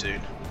very soon.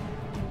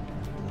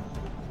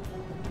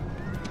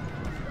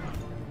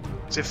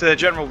 So if the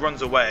general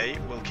runs away,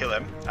 we'll kill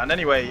him. And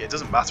anyway, it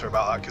doesn't matter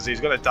about that because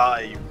he's going to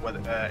die whether,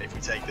 if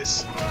we take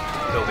this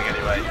building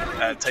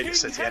anyway. Take the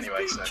city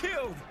anyway.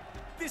 So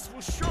this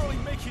will surely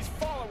make his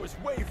followers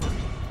waver.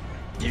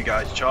 You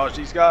guys charge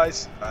these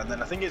guys, and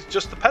then I think it's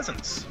just the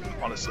peasants,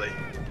 honestly.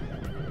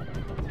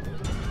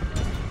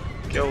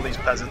 Kill these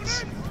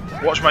peasants.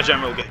 Watch my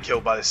general get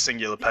killed by this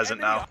singular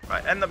peasant now.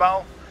 Right, end the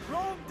battle.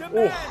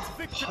 Oh,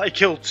 I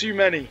killed too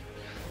many.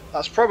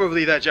 That's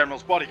probably their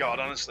general's bodyguard,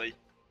 honestly.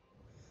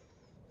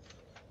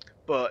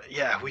 But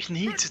yeah, we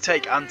need to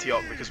take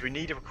Antioch because we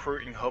need a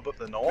recruiting hub up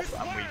the north,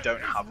 and we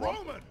don't have one.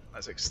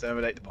 Let's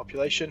exterminate the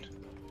population.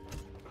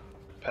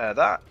 Repair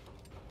that.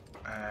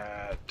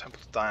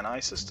 Temple to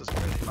Dionysus doesn't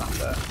really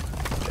matter.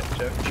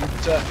 Get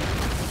Jupiter.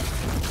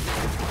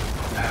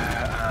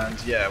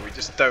 And yeah, we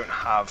just don't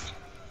have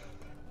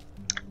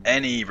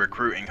any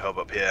recruiting hub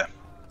up here.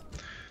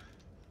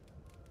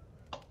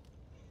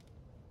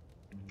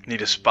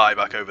 Need a spy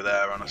back over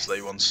there,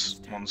 honestly, once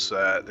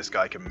this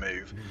guy can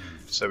move,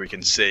 so we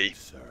can see.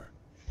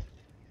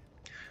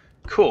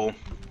 Cool.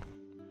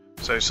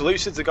 So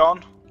Seleucids are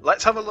gone.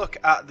 Let's have a look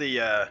at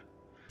the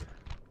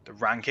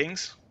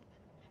rankings.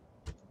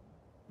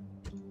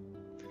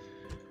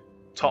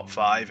 Top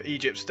 5.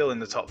 Egypt's still in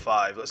the top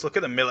 5. Let's look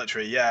at the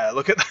military. Yeah,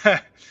 look at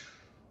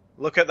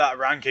that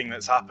ranking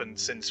that's happened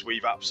since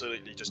we've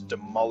absolutely just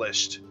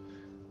demolished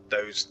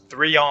those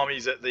 3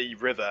 armies at the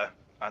river.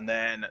 And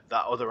then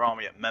that other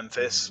army at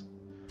Memphis,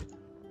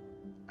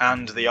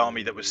 and the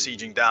army that was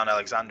sieging down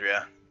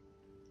Alexandria.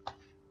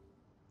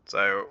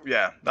 So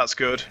yeah, that's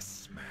good.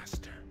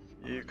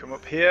 You come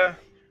up here.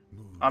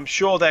 I'm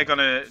sure they're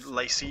gonna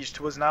lay siege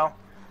to us now,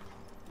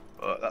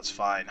 but that's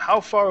fine.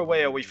 How far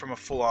away are we from a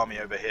full army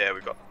over here?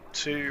 We've got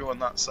 2 on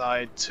that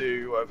side,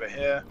 2 over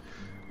here.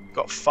 We've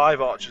got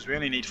 5 archers. We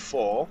only need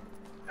 4.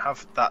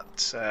 Have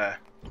that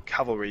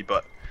cavalry,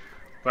 but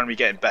we're gonna be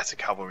getting better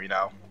cavalry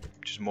now,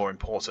 which is more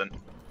important.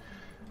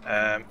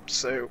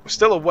 So we're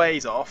still a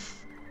ways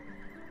off.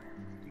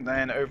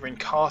 Then over in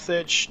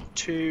Carthage,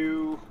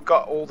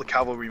 got all the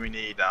cavalry we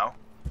need now.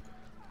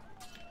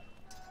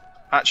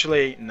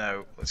 Actually,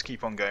 no, let's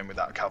keep on going with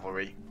that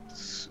cavalry.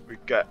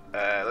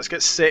 Let's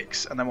get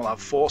 6, and then we'll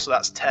have 4, so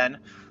that's 10.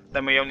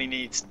 Then we only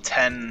need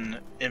 10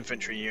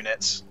 infantry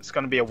units. It's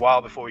going to be a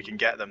while before we can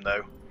get them,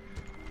 though.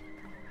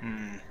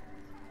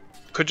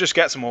 Could just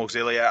get some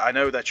auxilia. I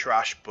know they're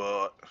trash,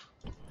 but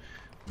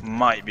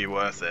might be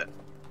worth it.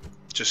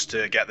 Just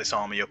to get this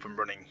army up and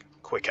running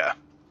quicker.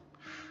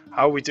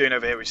 How are we doing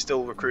over here? We're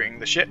still recruiting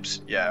the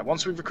ships? Yeah,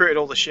 once we've recruited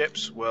all the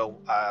ships, we'll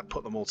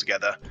put them all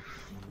together.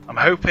 I'm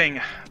hoping...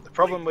 The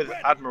problem with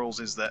admirals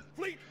is that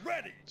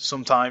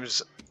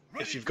sometimes,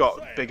 if you've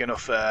got big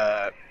enough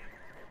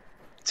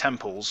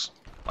temples,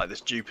 like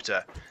this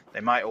Jupiter, they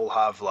might all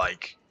have,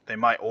 like... They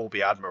might all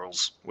be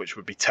admirals, which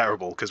would be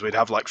terrible, because we'd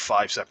have, like,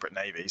 5 separate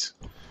navies.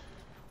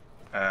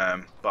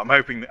 But I'm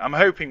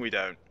hoping we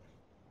don't.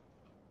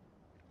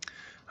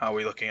 How are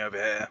we looking over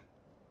here?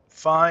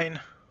 Fine.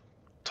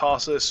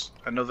 Tarsus,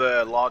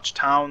 another large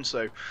town,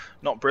 so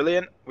not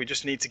brilliant. We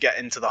just need to get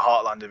into the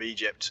heartland of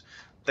Egypt.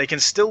 They can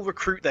still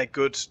recruit their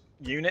good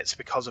units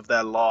because of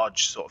their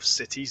large sort of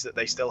cities that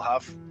they still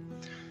have.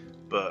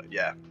 But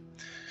yeah.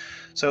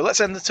 So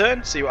let's end the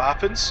turn, see what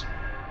happens.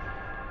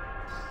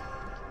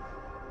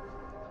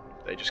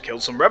 They just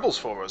killed some rebels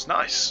for us.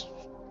 Nice.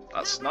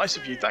 That's nice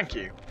of you, thank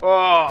you.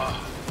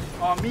 Oh,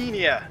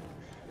 Armenia.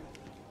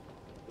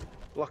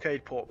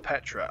 Blockade Port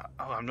Petra.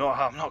 Oh, I'm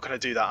not going to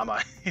do that, am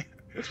I?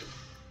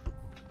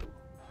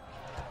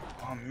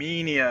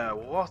 Armenia,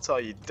 what are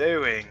you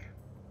doing?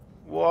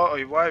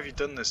 Why have you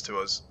done this to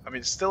us? I mean,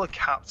 it's still a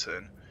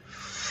captain.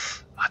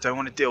 I don't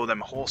want to deal with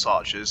them horse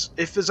archers.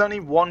 If there's only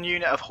 1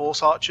 unit of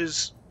horse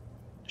archers,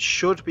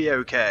 should be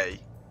okay.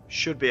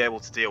 Should be able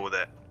to deal with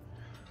it.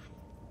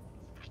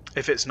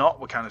 If it's not,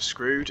 we're kind of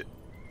screwed.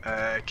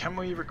 Can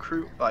we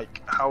recruit,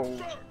 like, how...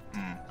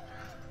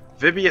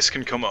 Vibius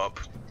can come up.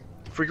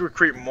 If we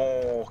recruit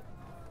more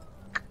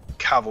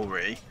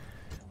cavalry,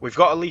 we've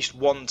got at least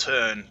 1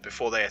 turn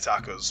before they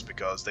attack us,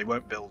 because they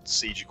won't build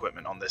siege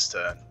equipment on this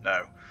turn.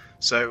 No.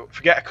 So if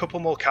we get a couple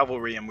more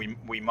cavalry and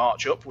we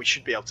march up, we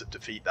should be able to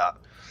defeat that.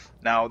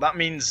 Now that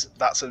means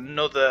that's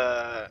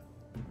another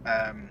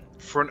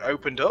front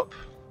opened up,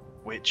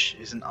 which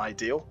isn't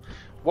ideal.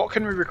 What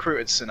can we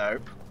recruit at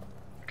Sinope?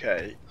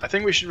 Okay, I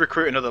think we should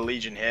recruit another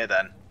legion here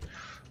then.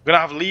 We're going to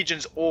have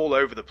legions all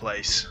over the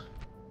place.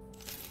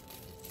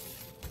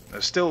 They're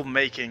still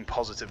making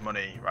positive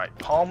money. Right,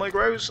 Palmer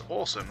grows?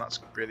 Awesome, that's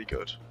really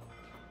good.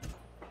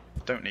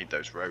 Don't need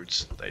those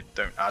roads. They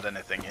don't add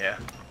anything here.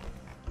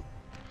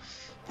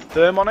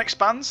 Thermon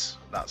expands.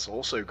 That's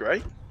also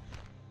great.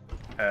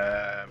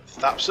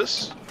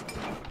 Thapsus.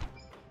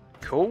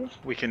 Cool.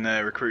 We can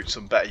recruit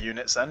some better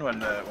units then when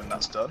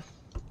that's done.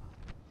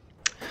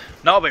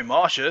 Narbe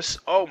Martius.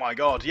 Oh my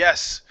god,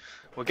 yes.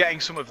 We're getting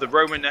some of the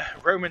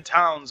Roman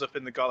towns up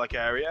in the Gallic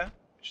area,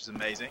 which is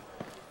amazing.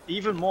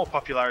 Even more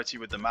popularity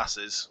with the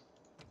masses.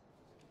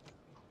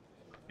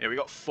 Yeah, we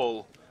got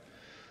full.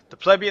 The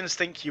plebeians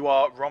think you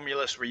are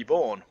Romulus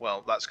reborn.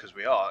 Well, that's because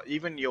we are.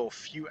 Even your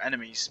few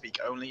enemies speak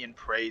only in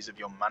praise of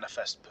your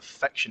manifest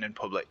perfection in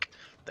public.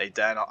 They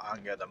dare not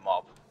anger the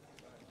mob.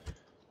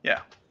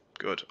 Yeah,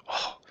 good.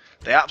 Oh,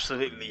 they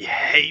absolutely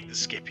hate the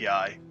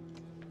Scipii.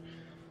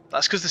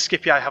 That's because the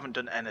Scipii haven't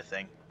done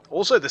anything.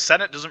 Also, the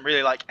Senate doesn't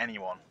really like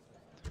anyone.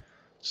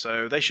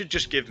 So they should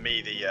just give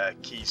me the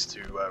keys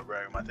to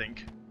Rome, I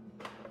think.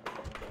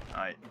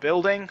 Alright,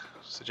 building.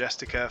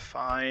 Segestica,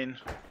 fine.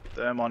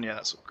 Thermon, yeah,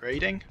 that's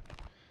upgrading.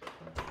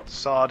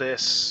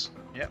 Sardis,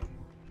 yep,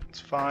 it's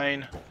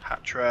fine.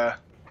 Hatra.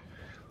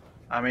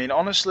 I mean,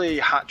 honestly,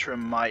 Hatra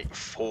might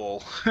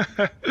fall.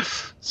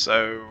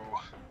 So,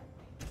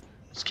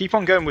 let's keep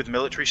on going with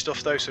military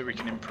stuff, though, so we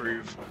can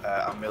improve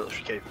our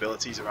military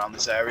capabilities around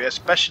this area,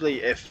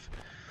 especially if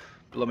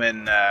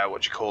bloomin',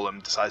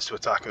 decides to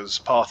attack us.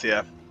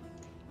 Parthia.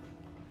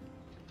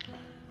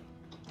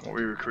 What are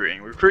we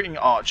recruiting? We're recruiting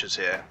archers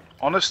here.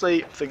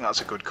 Honestly, I think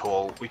that's a good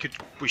call.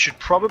 We should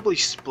probably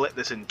split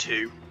this in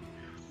two.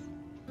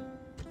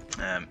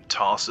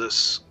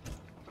 Tarsus,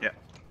 yep.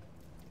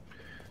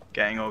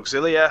 Getting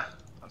Auxilia,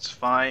 that's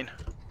fine.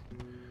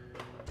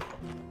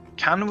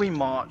 Can we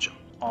march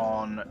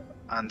on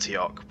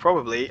Antioch?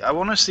 Probably. I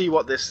want to see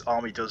what this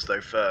army does though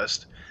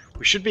first.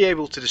 We should be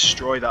able to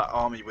destroy that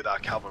army with our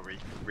cavalry,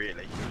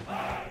 really.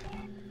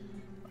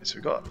 So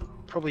we've got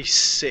probably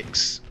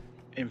 6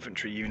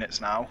 infantry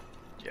units now.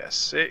 Yeah,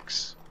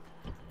 6.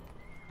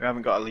 We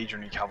haven't got a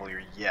legionary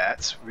cavalry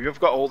yet. We've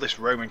got all this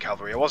Roman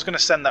cavalry. I was going to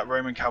send that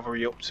Roman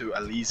cavalry up to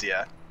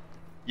Alesia.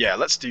 Yeah,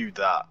 let's do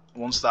that.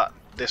 Once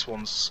this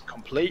one's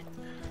complete.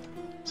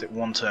 Is it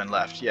 1 turn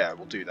left? Yeah,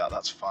 we'll do that.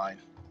 That's fine.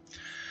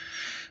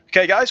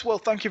 Okay, guys. Well,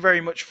 thank you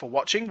very much for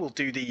watching. We'll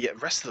do the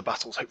rest of the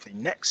battles hopefully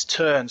next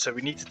turn. So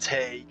we need to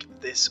take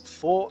this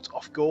fort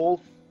off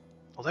Gaul.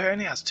 Although it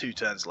only has 2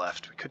 turns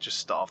left, we could just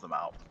starve them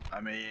out.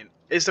 I mean,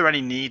 is there any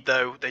need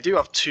though? They do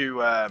have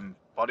 2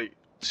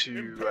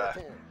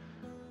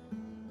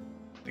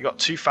 they got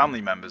 2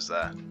 family members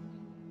there.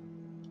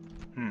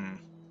 I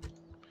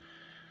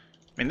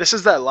mean, this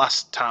is their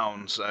last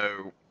town,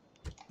 so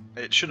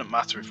it shouldn't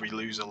matter if we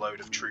lose a load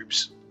of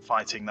troops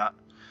fighting that.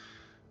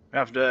 We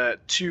have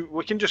 2.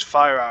 We can just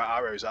fire our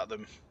arrows at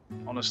them,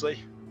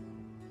 honestly.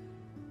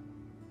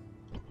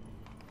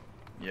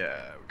 Yeah,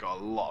 we've got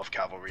a lot of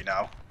cavalry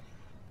now.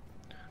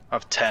 I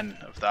have 10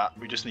 of that.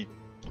 We just need,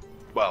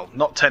 well,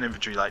 not 10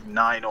 infantry, like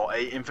 9 or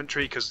 8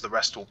 infantry, because the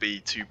rest will be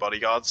 2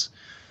 bodyguards.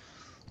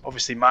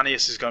 Obviously,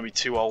 Manius is going to be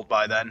too old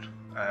by then,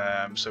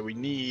 so we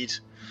need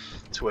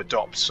to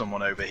adopt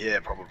someone over here,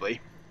 probably.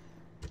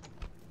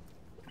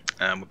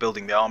 We're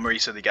building the armory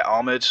so they get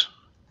armoured.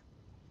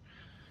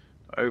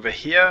 Over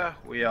here,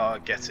 we are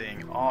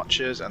getting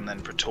archers and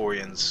then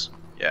Praetorians.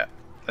 Yeah,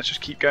 let's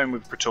just keep going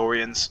with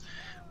Praetorians.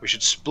 We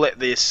should split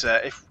this,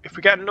 if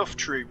we get enough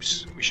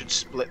troops, we should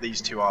split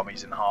these 2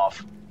 armies in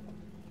half.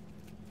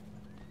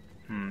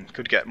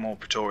 Could get more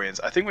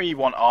Praetorians. I think we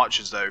want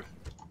archers, though.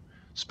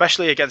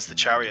 Especially against the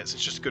Chariots,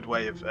 it's just a good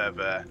way of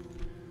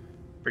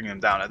bringing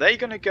them down. Are they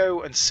going to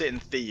go and sit in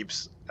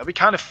Thebes? That'd be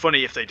kind of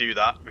funny if they do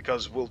that,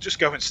 because we'll just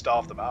go and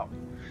starve them out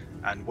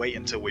and wait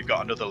until we've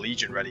got another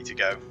legion ready to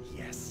go.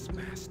 Yes,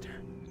 master.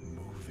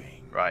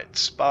 Moving. Right,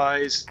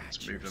 spies.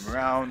 Let's move them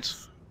around.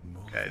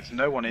 Okay, there's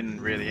no one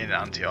really in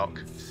Antioch.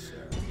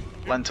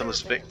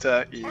 Lentulus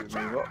Victor, you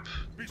move up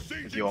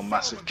with your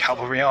massive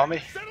cavalry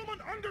army.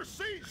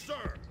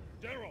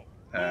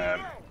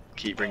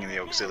 Keep bringing the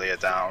Auxilia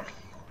down.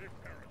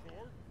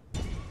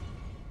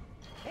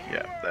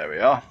 Yeah, there we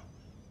are.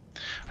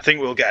 I think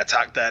we'll get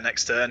attacked there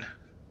next turn.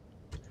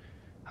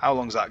 How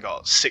long's that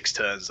got? 6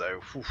 turns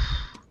though. Oof.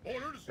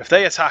 If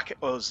they attack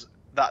us,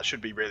 that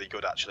should be really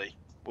good actually.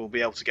 We'll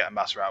be able to get a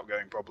mass rout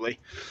going probably.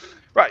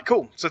 Right,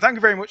 cool. So thank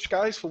you very much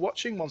guys for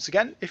watching once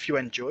again. If you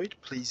enjoyed,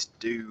 please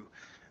do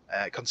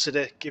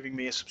consider giving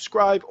me a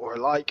subscribe or a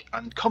like,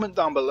 and comment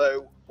down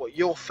below what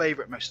your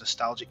favourite most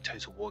nostalgic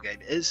Total War game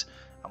is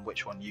and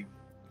which one you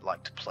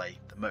like to play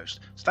the most.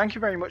 So thank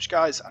you very much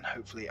guys, and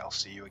hopefully I'll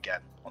see you again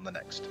on the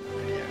next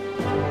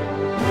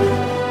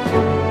video.